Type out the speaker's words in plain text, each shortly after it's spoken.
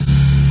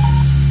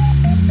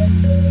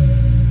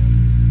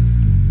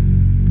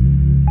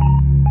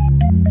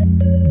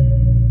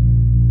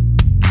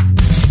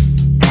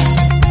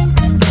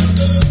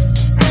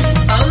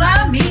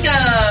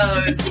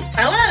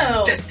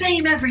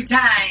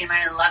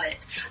love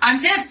it. I'm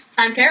Tiff.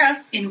 I'm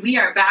Cara. And we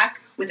are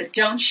back with a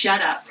Don't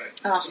Shut Up.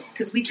 Oh,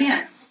 because we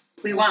can't.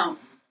 We won't.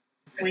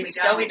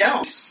 we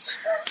don't.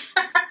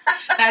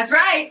 That's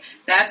right.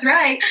 That's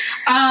right.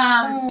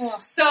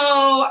 So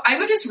I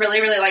would just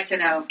really, really like to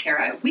know,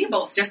 Cara, we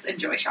both just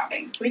enjoy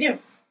shopping. We do.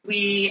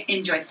 We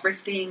enjoy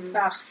thrifting,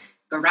 Oh,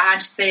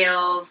 garage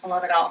sales. I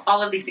love it all.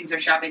 All of these things are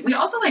shopping. We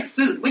also like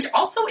food, which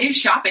also is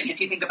shopping if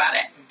you think about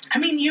it. I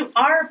mean, you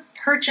are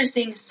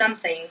purchasing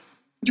something.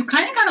 You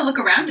kind of got to look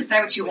around,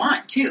 decide what you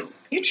want, too.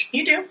 You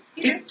do.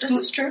 This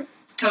is true.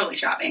 It's totally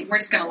shopping. We're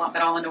just going to lump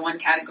it all into one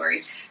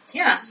category.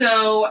 Yeah.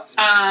 So,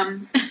 I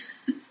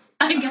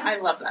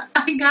love that.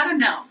 I got to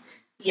know.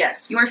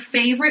 Yes. Your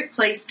favorite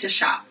place to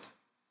shop.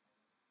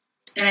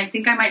 And I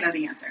think I might know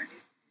the answer.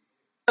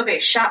 Okay,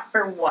 shop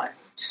for what?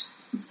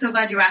 I'm so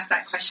glad you asked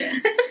that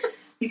question.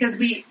 Because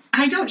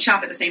I don't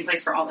shop at the same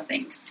place for all the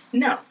things.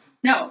 No,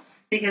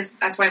 because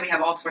that's why we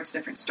have all sorts of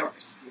different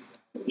stores.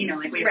 You know,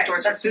 like we have Right,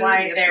 stores for that's food,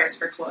 why we have they're- stores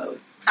for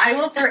clothes. I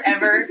will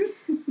forever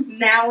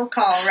now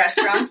call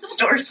restaurants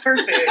stores for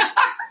food.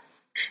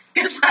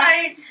 Because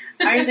I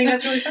just think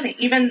that's really funny.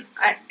 Even,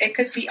 it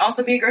could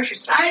also be a grocery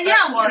store.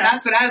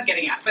 That's what I was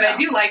getting at. But I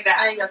do like that.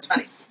 I think that's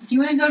funny. Do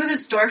you want to go to the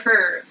store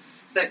for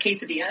the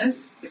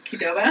quesadillas? The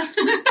Qdoba?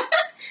 Do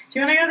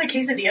you want to go to the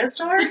quesadilla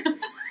store?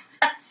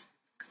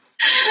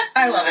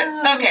 I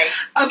love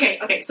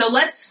it. Okay. So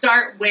let's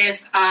start with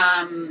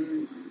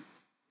food,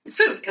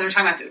 because we're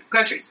talking about food.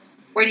 Groceries.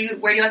 Where do you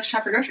like to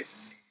shop for groceries?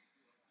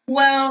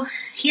 Well,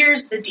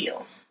 here's the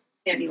deal.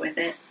 Hit me with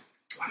it.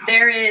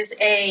 There is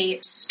a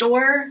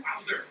store.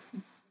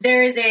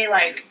 There is a,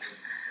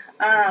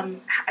 I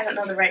don't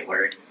know the right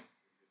word.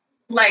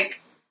 I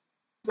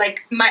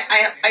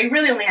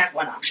really only have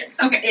one option.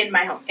 Okay. In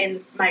my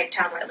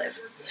town where I live.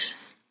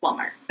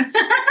 Walmart.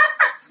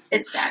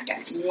 It's sad,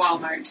 guys.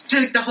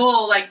 Walmart. The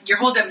whole, your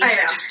whole demeanor I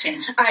know. just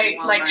changed. I,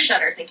 Walmart.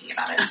 shudder thinking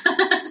about it.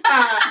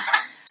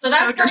 So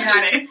that's so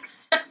dramatic.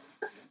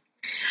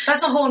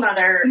 That's a whole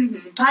nother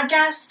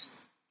podcast.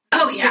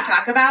 Oh, we yeah. could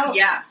talk about.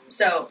 Yeah.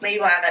 So maybe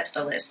we'll add that to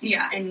the list.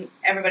 Yeah. And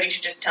everybody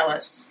should just tell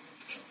us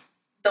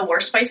the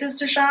worst places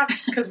to shop,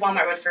 because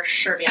Walmart would for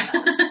sure be on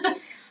that list.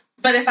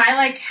 But if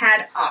I,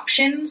 had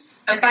options,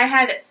 if I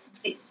had,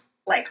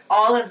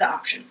 all of the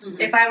options,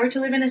 if I were to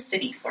live in a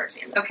city, for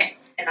example, Okay.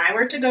 and I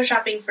were to go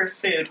shopping for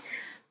food,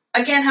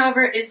 again,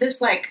 however, is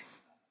this,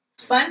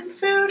 fun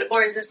food,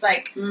 or is this,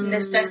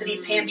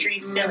 necessity pantry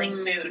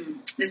filling food?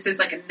 This is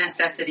a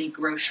necessity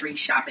grocery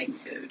shopping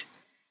food.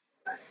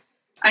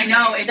 I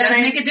know, it does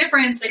make a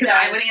difference, because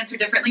I would answer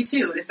differently,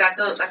 too. That's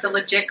a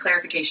legit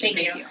clarification.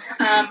 Thank you.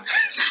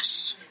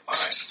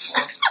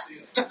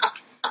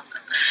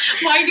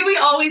 Why do we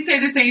always say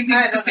the same thing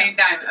at the same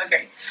time? That's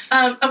great.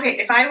 Okay,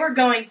 if I were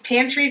going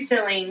pantry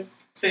filling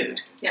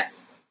food.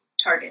 Yes.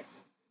 Target.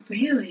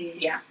 Really?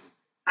 Yeah.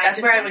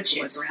 That's where I would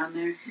choose. Look around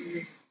there. Mm-hmm.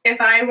 If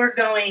I were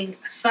going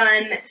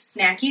fun,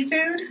 snacky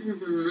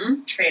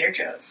food, Trader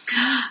Joe's.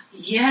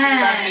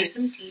 Yes. Love me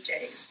some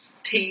TJ's.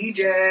 TJ's.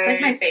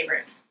 It's my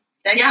favorite.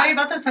 Did I tell you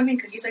about those pumpkin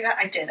cookies I got?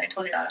 I did. I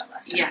told you about that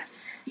last time.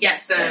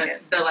 Yes. So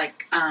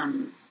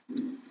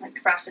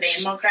frosted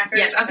animal crackers.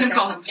 Yes, I was going to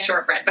call them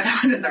shortbread, but that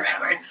wasn't the right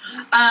word.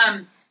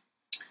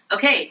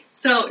 Okay,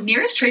 so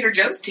nearest Trader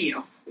Joe's to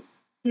you?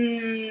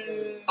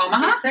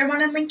 Omaha? Is there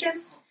one in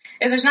Lincoln?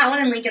 If there's not one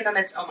in Lincoln, then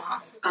it's Omaha.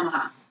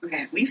 Omaha.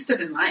 Okay, we've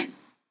stood in line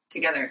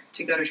together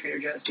to go to Trader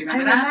Joe's. Do you I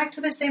remember went that? back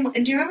to the same one.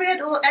 And do you remember we had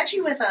a little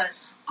edgy with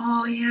us?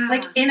 Oh,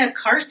 yeah. In a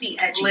car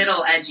seat edgy.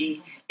 Little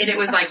edgy. And it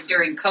was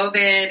during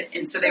COVID,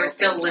 and so they were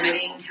still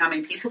limiting how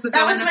many people could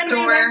go in the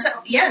store.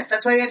 Yes,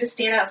 that's why we had to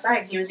stand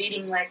outside. He was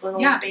eating little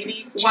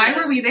baby Cheetos. Why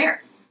were we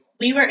there?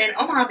 We were in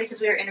Omaha because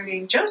we were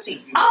interviewing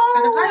Josie for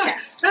the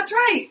podcast. That's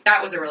right.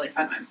 That was a really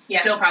fun one.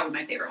 Yeah. Still probably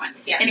my favorite one.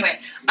 Yeah. Anyway,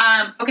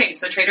 okay,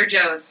 so Trader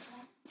Joe's.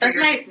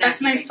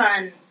 That's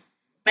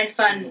my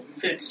fun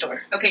food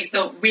store. Okay,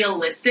 so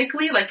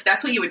realistically,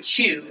 that's what you would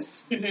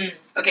choose. Mm-hmm.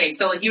 Okay,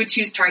 so you would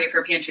choose Target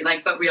for a pantry,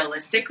 but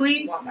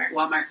realistically,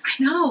 Walmart.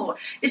 I know.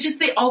 It's just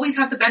they always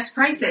have the best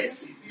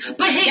prices.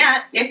 But hey,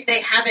 yeah, if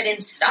they have it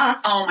in stock,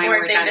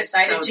 or if they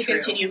decided to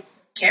continue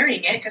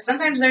carrying it, because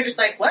sometimes they're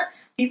just what?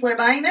 People are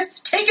buying this?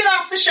 Take it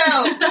off the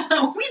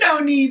shelves! We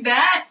don't need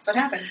that. That's what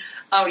happens.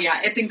 Oh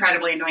yeah, it's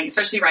incredibly annoying,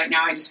 especially right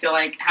now. I just feel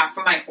like half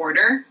of my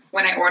order,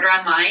 when I order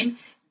online,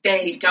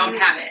 they don't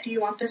have it. Do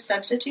you want this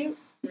substitute?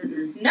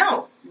 Mm-mm.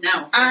 No.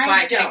 That's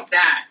why I picked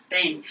that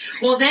thing.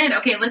 Well then,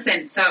 okay,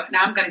 listen, so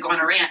now I'm going to go on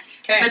a rant.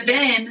 Okay. But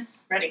then,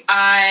 ready.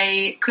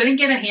 I couldn't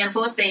get a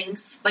handful of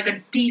things, a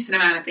decent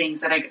amount of things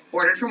that I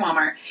ordered from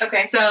Walmart.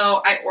 Okay. So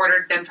I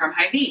ordered them from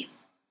Hy-Vee.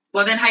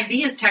 Well then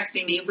Hy-Vee is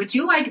texting me, would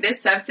you like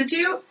this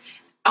substitute?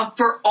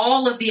 For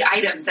all of the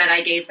items that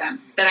I gave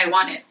them, that I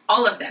wanted.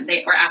 All of them.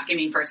 They were asking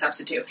me for a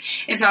substitute.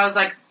 And so I was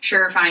like,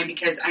 sure, fine,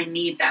 because I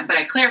need them. But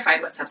I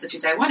clarified what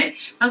substitutes I wanted.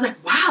 I was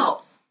like,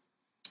 wow.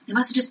 They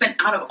must have just been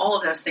out of all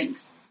of those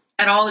things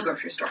at all the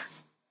grocery store.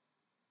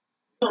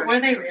 But were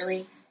they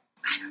really?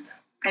 I don't know.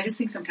 I just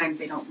think sometimes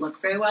they don't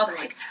look very well. They're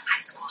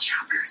high school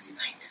shoppers.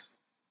 I know.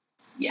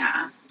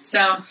 Yeah.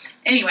 So,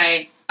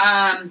 anyway,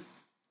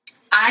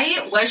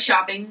 I was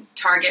shopping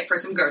Target for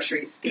some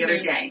groceries the other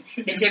day.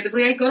 And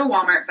typically I go to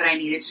Walmart, but I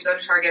needed to go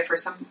to Target for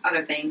some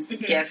other things,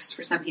 gifts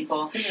for some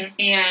people.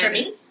 And for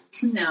me?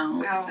 No,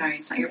 sorry,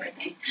 it's not your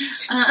birthday.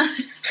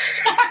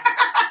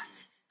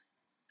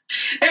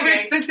 It was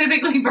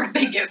specifically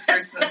birthday gifts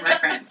for some of my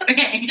friends.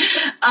 Okay.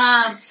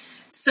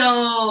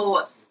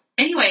 So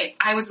anyway,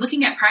 I was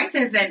looking at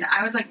prices and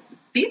I was like,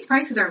 these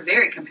prices are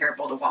very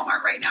comparable to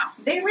Walmart right now.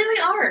 They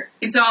really are.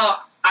 And so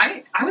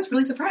I was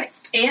really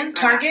surprised. And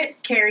Target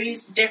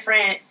carries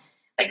different,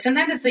 like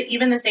sometimes it's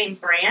even the same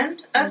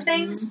brand of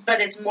things,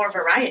 but it's more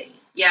variety.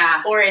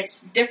 Yeah. Or it's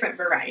different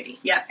variety.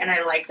 Yeah. And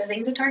I like the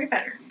things at Target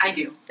better. I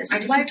do. This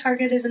is why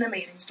Target is an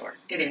amazing store.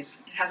 It is.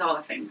 It has all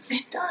the things.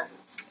 It does.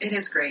 It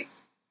is great.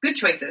 Good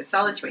choices.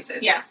 Solid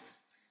choices. Yeah.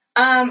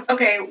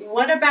 Okay,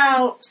 what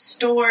about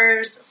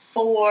stores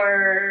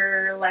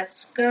for,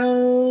 let's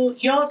go,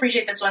 you'll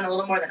appreciate this one a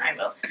little more than I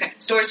will. Okay.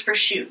 Stores for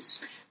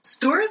shoes.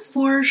 Stores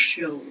for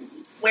shoes.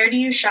 Where do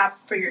you shop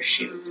for your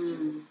shoes?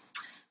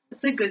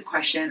 That's a good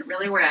question.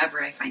 Really,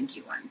 wherever I find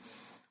cute ones.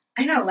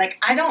 I know, like,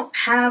 I don't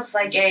have,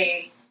 like,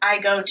 I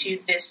go to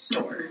this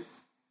store.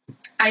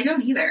 I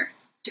don't either.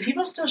 Do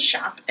people still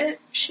shop at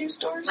shoe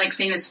stores? Like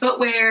Famous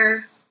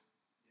Footwear?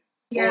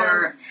 Yeah.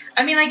 Or,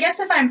 I mean, I guess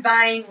if I'm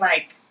buying,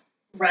 like,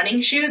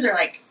 running shoes or,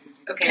 like,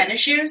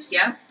 tennis shoes,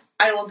 yeah,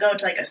 I will go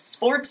to, like, a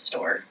sports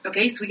store.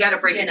 Okay, so we got to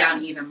break it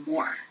down even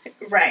more.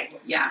 Right.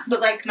 Yeah.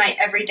 But, like, my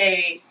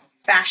everyday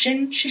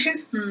fashion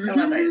shoes, I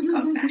love that it's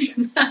called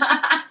fashion.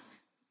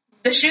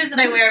 The shoes that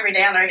I wear every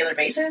day on a regular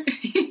basis.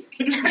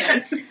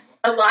 Yes.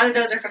 A lot of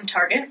those are from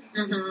Target.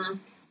 Mm-hmm.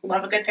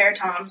 Love a good pair of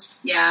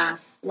Toms. Yeah.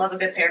 Love a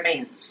good pair of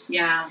Vans.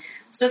 Yeah.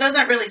 So those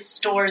aren't really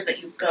stores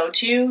that you go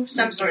to.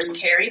 Some stores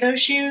carry those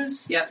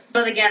shoes. Yep.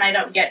 But again, I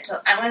don't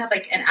have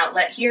like an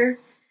outlet here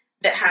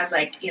that has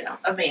like, you know,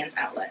 a Vans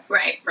outlet.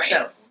 Right.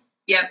 So.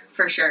 Yep,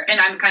 for sure. And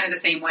I'm kind of the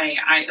same way.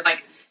 I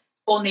like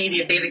Old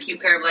Navy, if they have a cute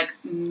pair of like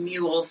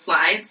mule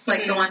slides,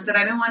 like the ones that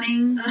I've been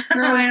wanting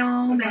for a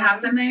while, they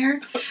have them there.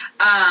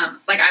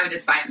 Like I would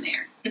just buy them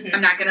there.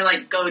 I'm not going to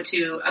like go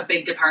to a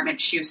big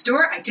department shoe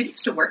store. I did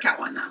used to work at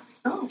one though.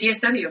 Oh.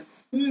 DSW.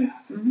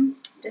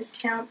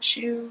 Discount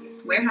shoe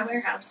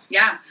warehouse.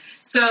 Yeah.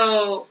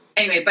 So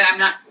anyway, but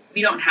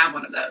we don't have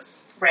one of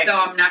those. Right. So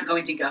I'm not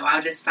going to go.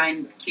 I'll just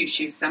find cute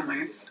shoes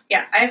somewhere.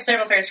 Yeah. I have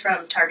several pairs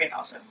from Target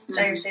also. Did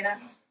I ever say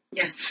that?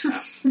 Yes.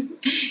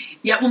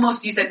 Yeah. Well,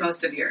 you said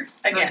most of your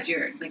like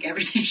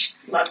everyday shoes.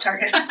 Love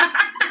Target.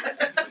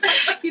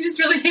 You just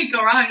really can't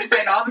go wrong. You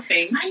find all the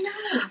things. I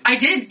know. I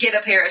did get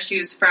a pair of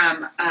shoes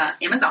from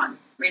Amazon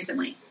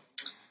recently.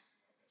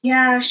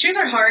 Yeah, shoes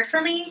are hard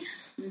for me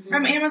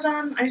from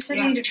Amazon. I just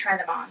think I need to try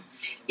them on.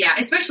 Yeah,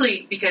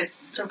 especially because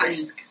it's a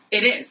risk.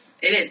 It is.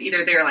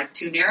 Either they're like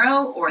too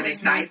narrow or they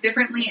size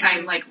differently. I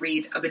like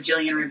read a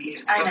bajillion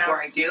reviews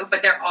before I do,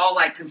 but they're all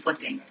like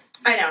conflicting.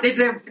 I know.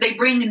 They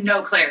bring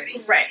no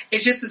clarity. Right.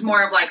 It's just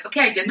more of like,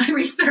 okay, I did my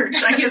research.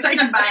 I guess I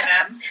can buy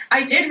them.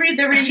 I did read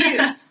the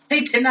reviews.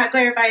 They did not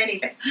clarify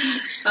anything.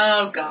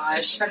 Oh,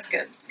 gosh. That's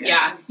good.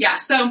 Yeah.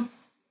 So,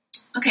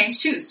 okay,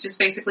 shoes. Just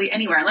basically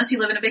anywhere. Unless you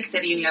live in a big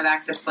city and you have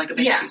access to like a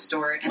big shoe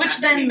store. And which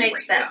then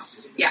makes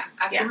sense. Yeah,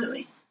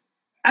 absolutely. Yeah.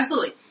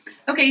 Absolutely.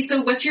 Okay,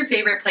 so what's your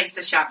favorite place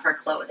to shop for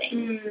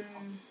clothing?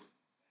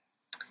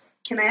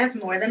 Can I have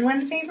more than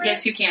one favorite?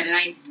 Yes, you can. And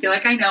I feel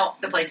like I know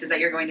the places that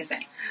you're going to say.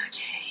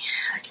 Okay.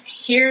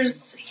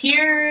 Here's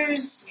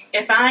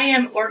if I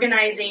am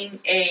organizing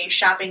a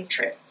shopping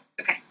trip.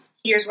 Okay.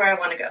 Here's where I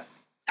want to go.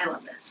 I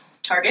love this.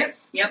 Target.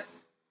 Yep.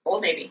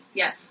 Old Navy.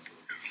 Yes.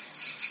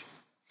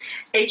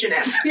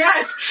 H&M.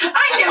 Yes.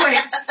 I knew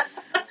it.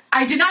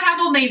 I did not have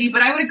Old Navy,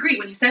 but I would agree.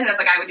 When you said it, I was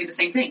like, I would do the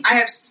same thing.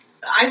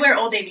 I wear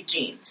Old Navy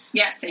jeans.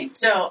 Yeah, same.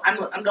 So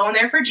I'm going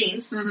there for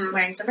jeans. I'm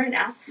wearing some right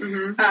now.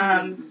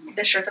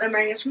 The shirt that I'm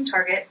wearing is from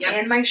Target,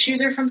 and my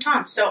shoes are from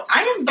Tom. So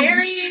I am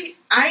very.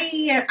 I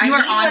you are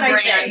on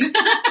what brand.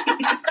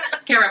 I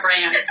say. Cara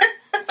brand.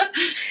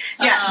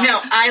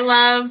 No, I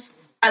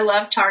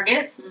love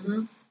Target.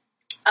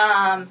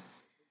 I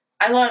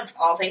love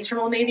all things from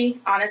Old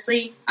Navy.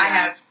 Honestly,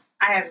 I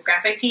have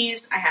graphic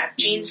tees. I have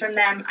jeans from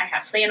them. I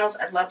have flannels.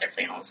 I love their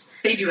flannels.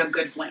 They do have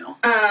good flannel.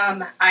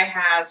 I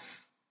have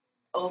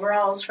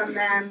overalls from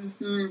them.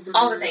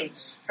 All the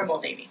things from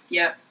Old Navy.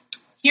 Yep.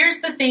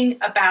 Here's the thing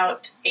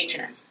about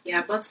H&M.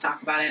 Yeah, let's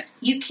talk about it.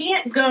 You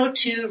can't go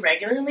too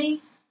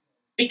regularly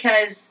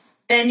because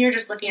then you're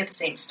just looking at the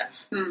same stuff.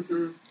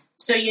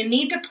 So you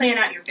need to plan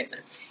out your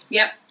visits.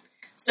 Yep.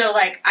 So,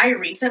 like, I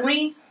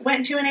recently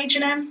went to an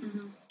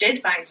H&M,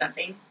 did find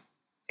something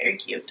very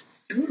cute.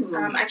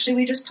 Actually,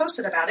 we just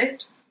posted about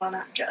it. Well,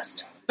 not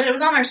just, but it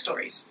was on our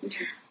stories.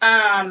 Okay.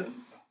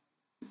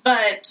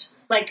 But,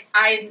 like,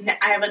 I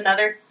have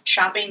another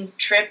shopping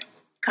trip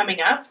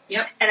coming up.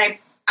 Yep. And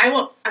I'm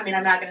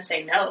not going to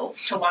say no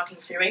to walking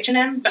through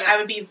H&M, but I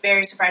would be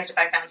very surprised if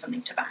I found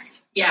something to buy.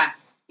 Yeah.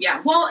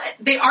 Well,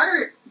 they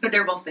are, but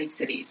they're both big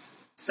cities.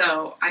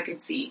 So I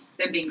could see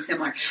them being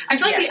similar. I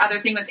feel like the other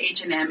thing with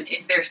H&M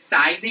is their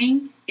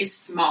sizing is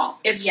small.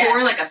 It's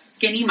for like a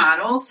skinny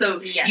model.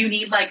 So you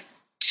need like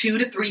 2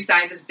 to 3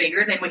 sizes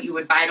bigger than what you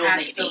would buy at Old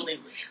Absolutely.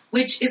 Navy,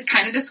 which is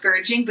kind of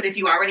discouraging. But if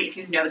you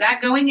know that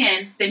going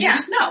in, then you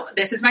just know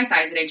this is my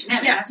size at H&M,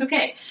 and that's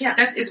okay. Yeah.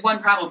 That is one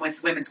problem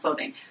with women's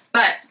clothing.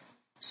 But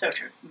so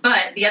true.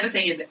 But the other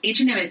thing is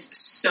H&M is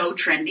so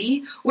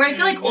trendy, where I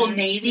feel like Old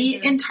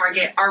Navy and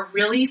Target are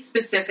really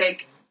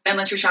specific,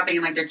 unless you're shopping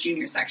in like their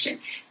junior section.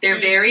 They're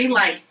very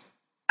like,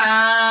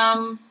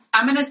 I'm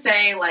going to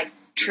say like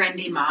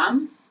trendy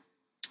mom.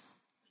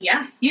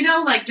 Yeah. You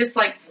know, like just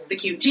like the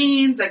cute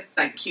jeans,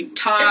 like cute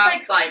top.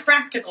 It's like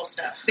practical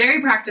stuff.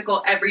 Very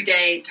practical,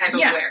 everyday type of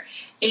wear.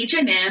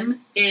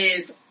 H&M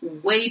is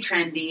way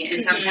trendy,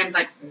 and sometimes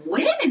like,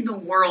 when in the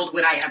world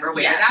would I ever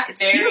wear that?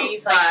 It's very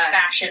cute, like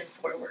fashion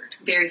forward.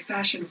 Very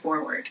fashion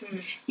forward.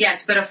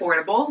 Yes, but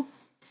affordable.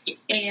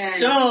 And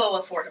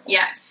so affordable.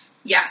 Yes.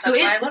 Yeah. So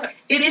that's why I love it.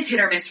 It is hit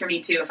or miss for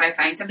me too. If I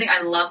find something,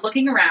 I love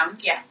looking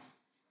around. Yeah.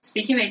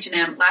 Speaking of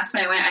H&M, last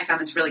time I went, I found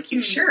this really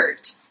cute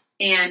shirt,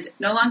 and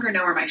no longer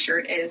know where my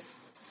shirt is.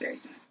 It's very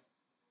sad.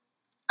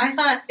 I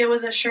thought it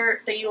was a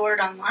shirt that you ordered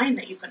online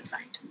that you couldn't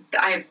find.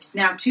 I have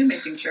now 2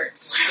 missing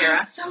shirts, Cara.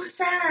 That's so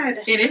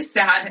sad. It is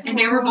sad, and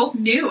they were both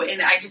new,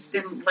 and I just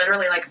am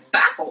literally like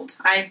baffled.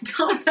 I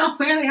don't know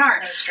where they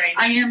are. So strange.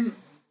 I am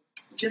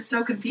just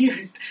so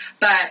confused.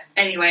 But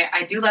anyway,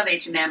 I do love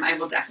H&M. I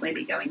will definitely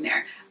be going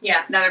there.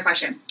 Yeah. Another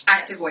question: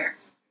 activewear.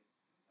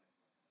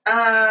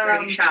 Where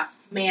do you shop?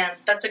 Man,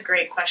 that's a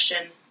great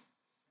question.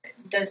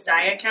 Does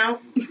Zaya count?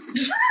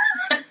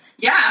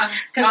 Yeah,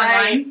 because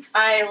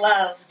I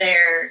love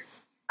their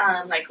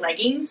like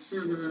leggings.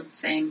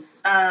 Same.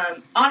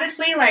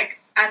 Honestly, like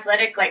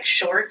athletic like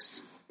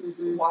shorts.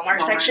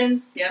 Walmart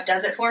section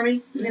does it for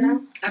me. You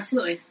know,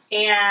 absolutely.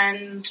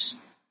 And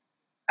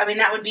I mean,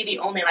 that would be the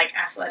only like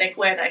athletic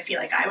wear that I feel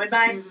like I would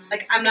buy.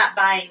 Like, I'm not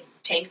buying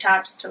tank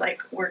tops to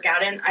like work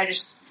out in. I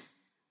just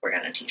work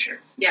out in a t-shirt.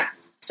 Yeah.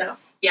 So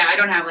yeah, I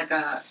don't have like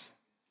a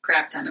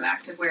crap ton of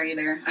activewear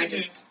either.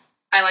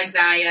 I like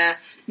Zaya.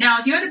 Now,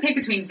 if you had to pick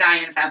between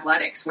Zaya and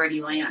Fabletics, where do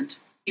you land?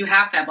 You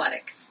have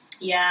Fabletics.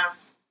 Yeah.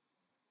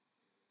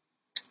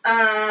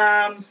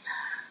 I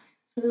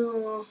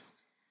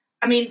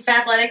mean,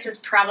 Fabletics is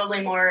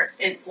probably more,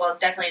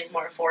 definitely is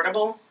more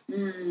affordable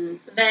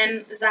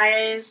than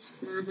Zaya is.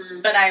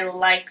 But I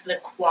like the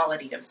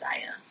quality of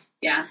Zaya.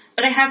 Yeah.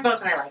 But I have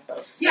both and I like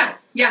both. So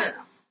yeah. I don't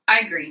know. I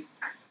agree.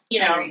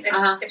 You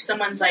know, if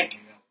someone's like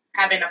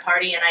having a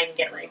party and I can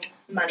get like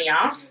money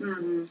off,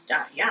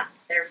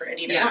 there for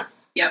either one.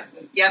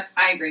 Yep,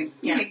 I agree.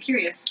 Yeah. Okay,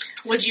 curious.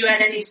 Would you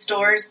add any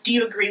stores? Do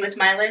you agree with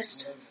my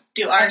list?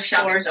 Do our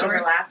stores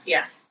overlap?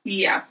 Yeah.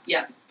 Yeah.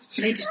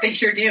 They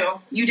sure do.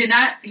 You did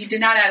not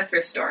add a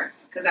thrift store,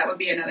 because that would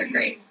be another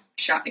great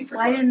shopping for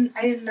clothes.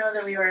 I didn't know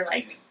that we were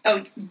like...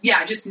 Oh,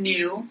 yeah, just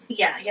new.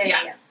 Yeah,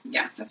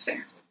 that's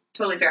fair.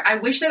 Totally fair. I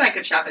wish that I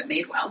could shop at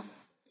Madewell.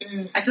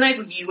 I feel like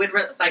you would,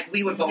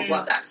 we would both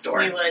love that store.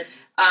 We would.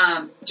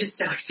 Just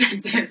so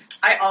expensive.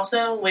 I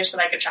also wish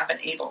that I could shop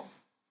at Able.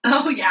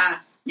 Oh, yeah.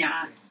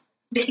 Yeah.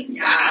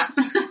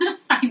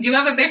 I do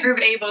have a pair of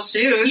Able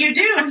shoes. You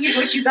do,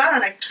 which you got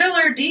on a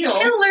killer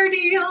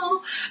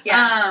deal.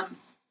 Yeah.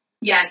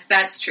 Yes,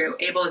 that's true.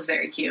 Able is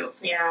very cute.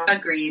 Yeah.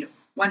 Agreed.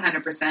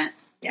 100%.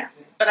 Yeah.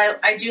 But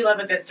I do love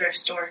a good thrift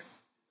store.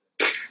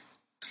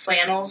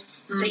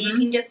 Flannels that you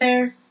can get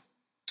there.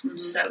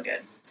 So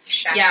good.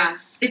 Yeah.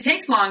 It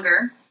takes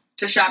longer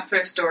to shop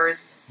thrift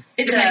stores.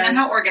 Depending on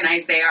how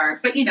organized they are.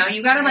 But, you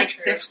gotta,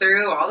 sift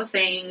through all the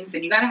things,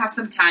 and you gotta have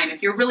some time.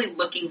 If you're really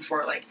looking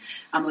for,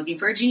 I'm looking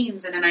for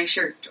jeans and a nice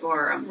shirt,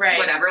 or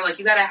whatever,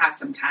 you gotta have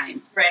some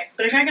time. Right.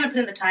 But if you're not gonna put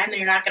in the time, then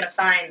you're not gonna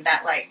find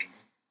that,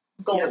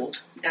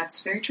 gold. Yep.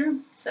 That's very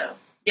true. So.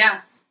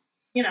 Yeah.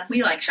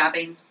 We like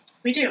shopping.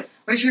 We do.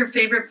 Where's your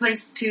favorite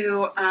place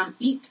to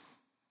eat?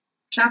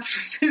 Shop for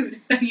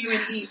food that you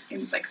would eat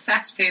in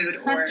fast food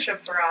or... Such a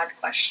broad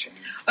question.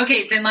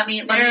 Okay, then let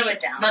me narrow it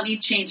down. Let me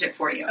change it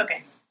for you.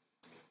 Okay.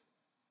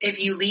 If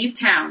you leave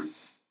town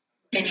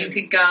and you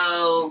could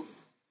go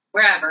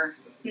wherever,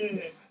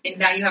 and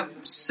now you have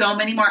so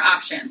many more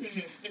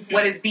options,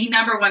 what is the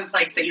number one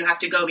place that you have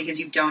to go because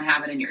you don't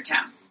have it in your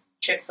town?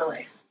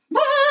 Chick-fil-A.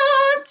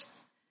 What?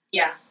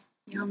 Yeah.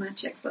 I'm a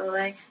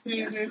Chick-fil-A.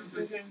 Yeah.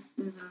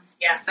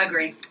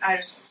 Agree. I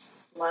just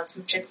love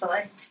some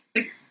Chick-fil-A.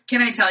 But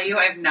can I tell you,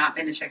 I've not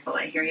been to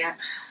Chick-fil-A here yet.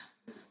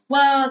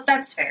 Well,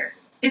 that's fair.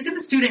 It's in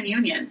the student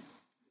union.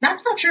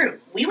 That's not true.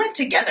 We went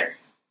together.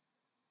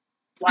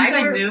 Since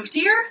I moved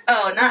here?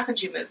 Oh, not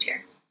since you moved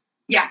here.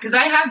 Yeah, because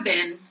I have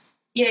been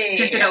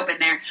since it opened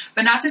there,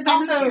 but not since I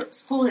moved here. Also,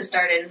 school has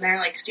started, and there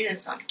are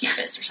students on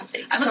campus or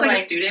something. I look like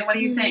a student. What are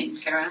you saying,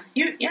 Cara?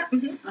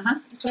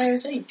 That's what I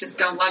was saying. Just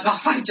don't lug all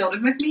 5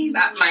 children with me.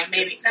 That might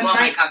blow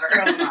my cover.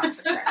 Throw them off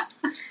the set.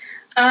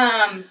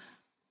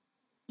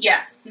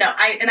 Yeah, no.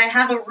 I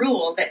have a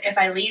rule that if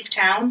I leave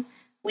town,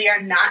 we are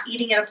not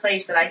eating at a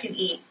place that I can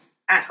eat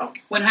at home.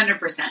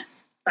 100%.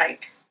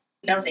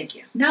 No, thank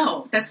you.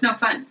 No, that's no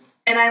fun.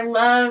 And I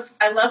love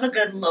a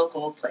good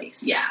local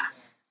place. Yeah.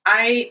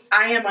 I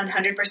am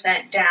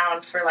 100%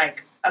 down for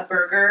a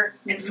burger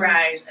and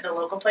fries at a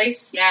local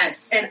place.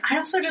 Yes. And I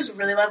also just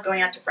really love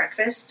going out to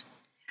breakfast.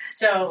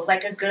 So,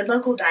 like a good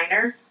local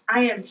diner,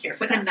 I am here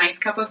for With that. a nice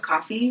cup of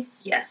coffee?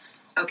 Yes.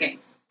 Okay.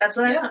 That's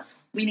what I love.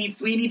 We need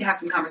to have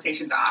some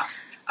conversations off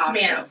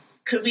Man, show.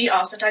 could we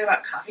also talk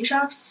about coffee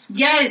shops?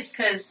 Yes!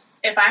 Because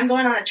if I'm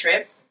going on a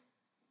trip,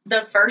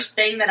 the first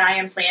thing that I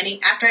am planning,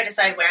 after I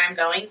decide where I'm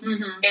going,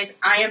 is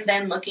I am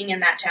then looking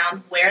in that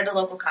town where are the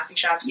local coffee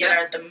shops that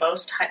are the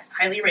most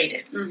highly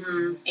rated.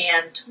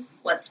 And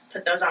let's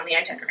put those on the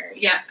itinerary.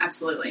 Yeah,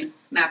 absolutely.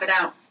 Map it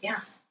out. Yeah.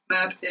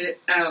 Map it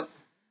out.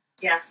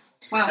 Yeah.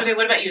 Wow. Okay,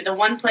 what about you? The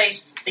one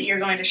place that you're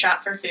going to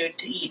shop for food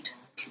to eat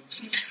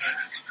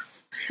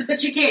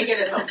that you can't get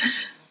at home.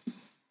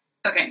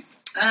 Okay.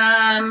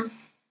 I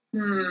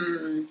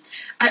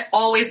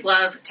always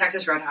love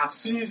Texas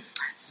Roadhouse. That's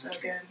so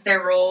good.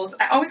 Their rolls.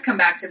 I always come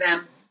back to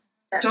them.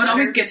 Don't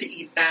always get to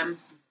eat them,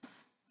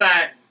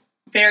 but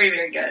very,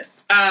 very good.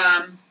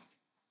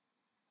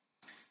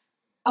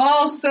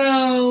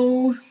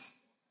 Also,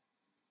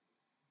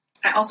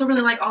 I also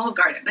really like Olive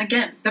Garden.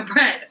 Again, the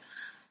bread.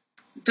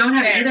 Don't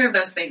have either of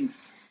those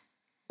things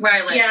where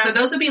I live. Yeah. So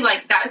those would be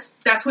like, that's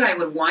what I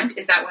would want.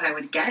 Is that what I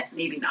would get?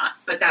 Maybe not,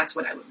 but that's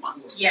what I would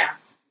want. Yeah.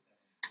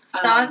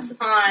 Thoughts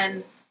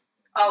on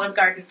Olive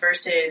Garden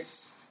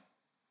versus,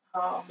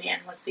 oh man,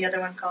 what's the other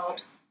one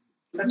called?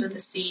 Starts with a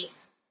C.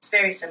 It's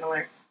very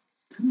similar.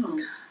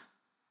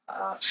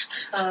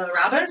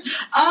 Carrabba's?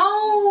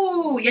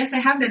 Oh, yes, I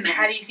have been there.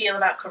 How do you feel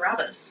about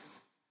Carrabba's?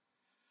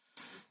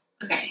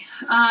 Okay.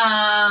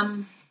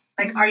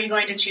 Like, are you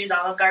going to choose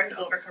Olive Garden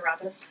over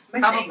Carrabba's?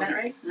 Am I saying that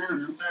right? I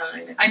don't know.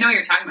 No, I know what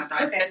you're talking about, though.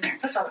 Okay. I've been there.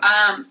 That's all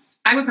that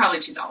I would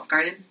probably choose Olive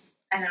Garden.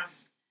 I know.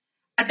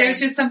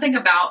 There's just something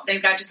about,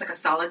 they've got just like a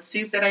solid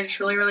soup that I just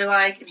really, really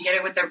like. If you get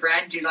it with their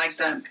bread, do you like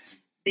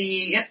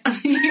the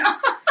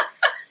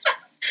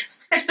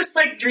I'm just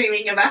like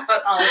dreaming about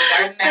Olive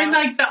Garden now. and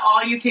like the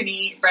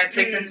all-you-can-eat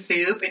breadsticks and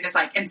soup and just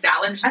like, and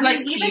salad. Just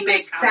like even keep the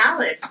it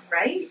salad,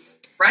 right?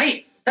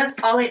 Right. That's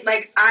all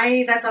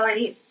that's all I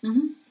need.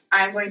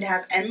 I'm going to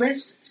have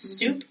endless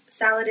soup,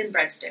 salad, and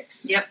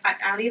breadsticks. Yep. I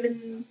don't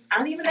even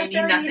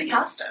necessarily need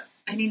pasta.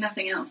 I need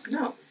nothing else.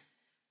 No.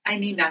 I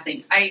need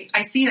nothing.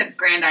 I see a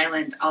Grand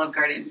Island Olive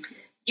Garden.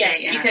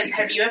 Yes, because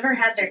have you ever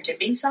had their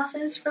dipping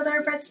sauces for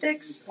their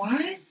breadsticks?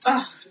 What?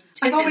 Oh,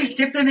 I've always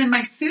dipped them in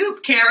my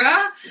soup,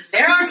 Cara.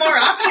 There are more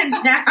options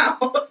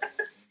now.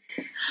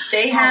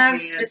 They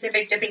have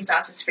specific dipping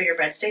sauces for your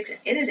breadsticks.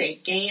 It is a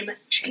game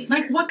changer.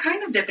 Like what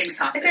kind of dipping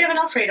sauces? Like they have an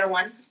Alfredo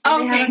one. Oh,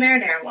 They have a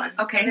marinara one.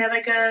 Okay. And they have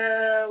like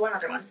one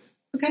other one.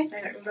 Okay. I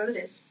don't remember what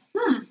it is.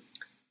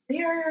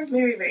 They are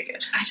very, very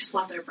good. I just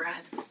love their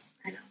bread.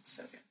 I know, it's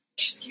so good.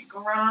 You just can't go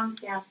wrong.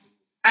 Yeah.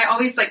 I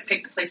always like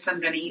pick the place I'm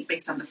going to eat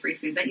based on the free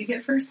food that you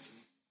get first.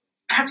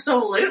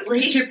 Absolutely.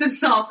 Chips and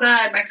salsa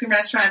at Mexican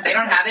restaurant. If they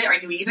don't have it, are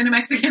you even a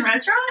Mexican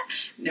restaurant?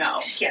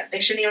 No. Yeah,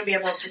 they shouldn't even be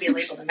able to be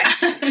labeled a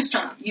Mexican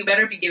restaurant. You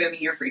better be giving me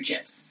your free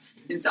chips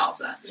and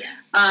salsa.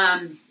 Yeah.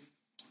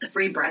 The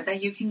free bread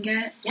that you can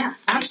get. Yeah,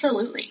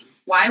 absolutely.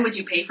 Why would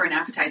you pay for an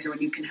appetizer when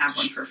you can have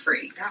one for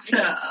free? Not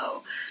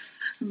So,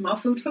 more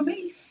food for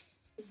me.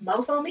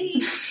 Mofo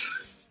me.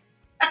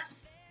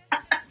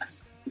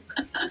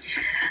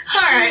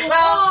 All right,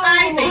 well,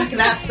 I think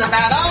that's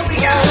about all we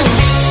got.